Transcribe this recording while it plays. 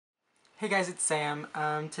Hey guys, it's Sam.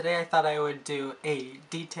 Today I thought I would do a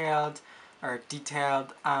detailed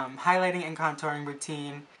highlighting and contouring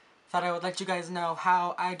routine. Thought I would let you guys know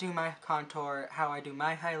how I do my contour, how I do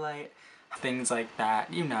my highlight, things like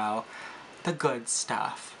that, you know, the good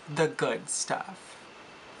stuff. The good stuff.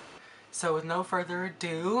 So with no further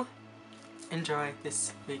ado, enjoy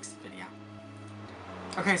this week's video.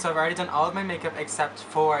 Okay, so I've already done all of my makeup except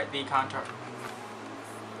for the contour.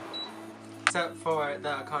 Except for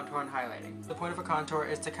the contour and highlighting. The point of a contour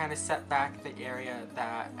is to kind of set back the area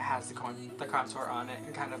that has the contour on it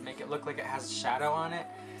and kind of make it look like it has shadow on it.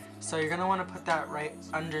 So you're going to want to put that right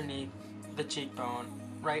underneath the cheekbone,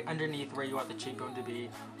 right underneath where you want the cheekbone to be,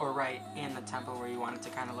 or right in the temple where you want it to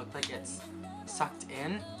kind of look like it's sucked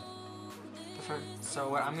in. So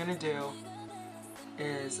what I'm going to do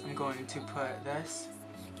is I'm going to put this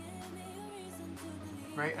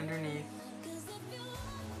right underneath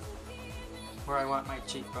where I want my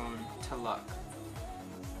cheekbone to look.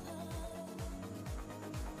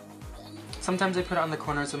 Sometimes I put it on the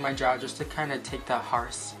corners of my jaw just to kind of take the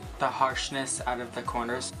harshness out of the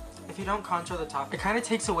corners. If you don't contour the top, it kind of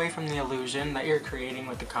takes away from the illusion that you're creating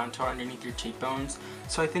with the contour underneath your cheekbones.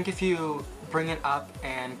 So I think if you bring it up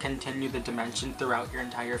and continue the dimension throughout your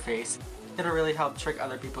entire face, it'll really help trick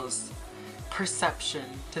other people's perception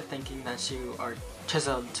to thinking that you are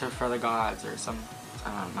chiseled for the gods or some,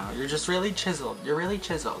 I don't know, you're just really chiseled. You're really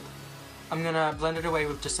chiseled. I'm gonna blend it away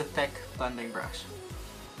with just a thick blending brush.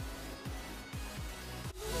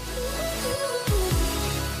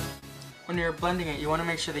 When you're blending it, you want to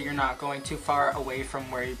make sure that you're not going too far away from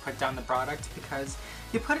where you put down the product because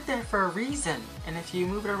you put it there for a reason, and if you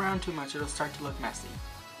move it around too much, it'll start to look messy.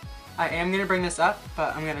 I am gonna bring this up,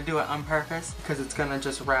 but I'm gonna do it on purpose because it's gonna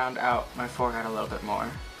just round out my forehead a little bit more.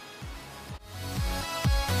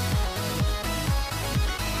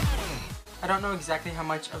 I don't know exactly how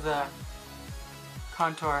much of the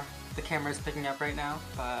contour the camera is picking up right now,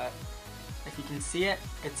 but if you can see it,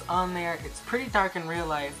 it's on there. It's pretty dark in real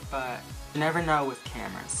life, but you never know with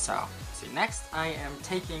cameras. So, see, next I am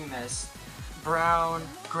taking this brown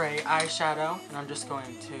gray eyeshadow, and I'm just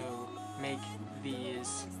going to make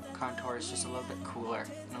these contours just a little bit cooler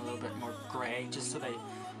and a little bit more gray, just so they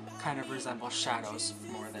kind of resemble shadows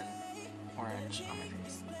more than orange on my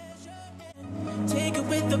face. Take it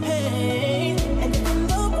with the pain, and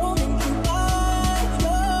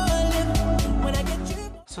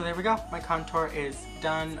so there we go, my contour is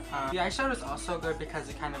done. The eyeshadow is also good because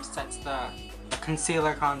it kind of sets the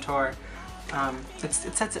concealer contour. It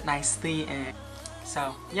sets it nicely, and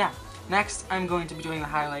so yeah. Next, I'm going to be doing the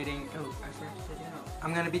highlighting. Oh, I forgot to take it out.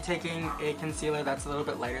 I'm going to be taking a concealer that's a little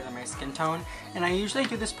bit lighter than my skin tone, and I usually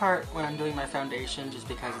do this part when I'm doing my foundation just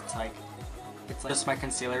because it's like just my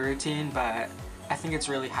concealer routine, but I think it's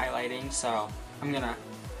really highlighting, so I'm gonna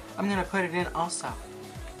put it in also.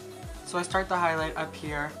 So I start the highlight up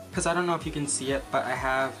here, because I don't know if you can see it, but I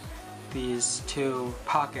have these two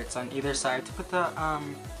pockets on either side to put the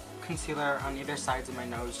concealer on either sides of my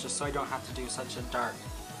nose, just so I don't have to do such a dark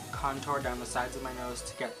contour down the sides of my nose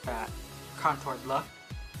to get that contoured look.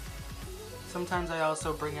 Sometimes I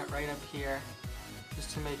also bring it right up here,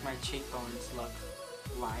 just to make my cheekbones look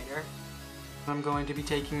wider. I'm going to be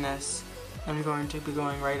taking this, I'm going to be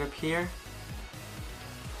going right up here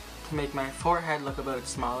to make my forehead look a bit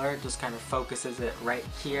smaller. It just kind of focuses it right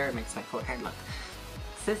here. It makes my forehead look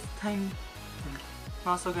this tiny.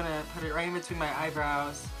 I'm also going to put it right in between my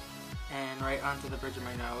eyebrows and right onto the bridge of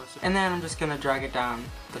my nose. And then I'm just going to drag it down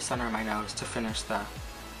the center of my nose to finish the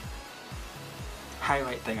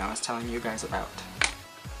highlight thing I was telling you guys about.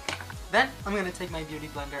 Then I'm going to take my beauty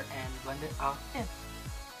blender and blend it all in.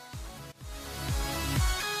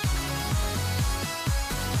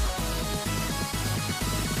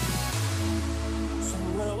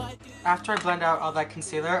 After I blend out all that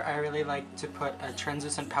concealer, I really like to put a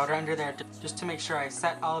translucent powder under there just to make sure I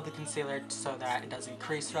set all of the concealer so that it doesn't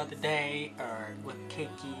crease throughout the day or look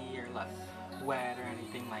cakey or look wet or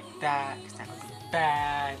anything like that, because that would be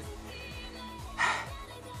bad.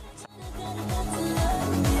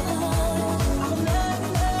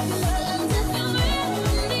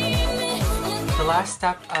 The last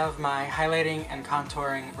step of my highlighting and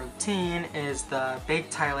contouring routine is the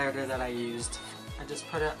baked highlighter that I used. I just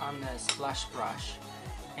put it on this blush brush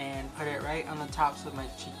and put it right on the tops of my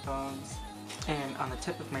cheekbones and on the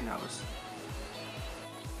tip of my nose.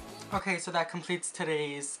 Okay, so that completes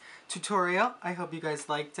today's tutorial. I hope you guys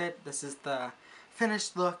liked it. This is the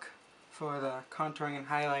finished look for the contouring and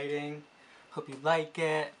highlighting. Hope you like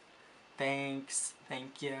it. Thanks.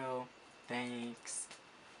 Thank you. Thanks.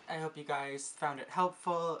 I hope you guys found it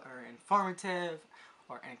helpful or informative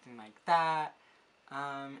or anything like that.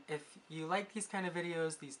 If you like these kind of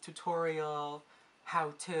videos, these tutorial,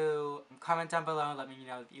 how-to, comment down below and let me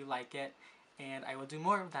know that you like it, and I will do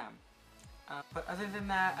more of them. But other than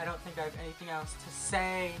that, I don't think I have anything else to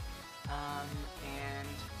say, and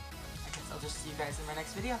I guess I'll just see you guys in my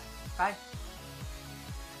next video. Bye!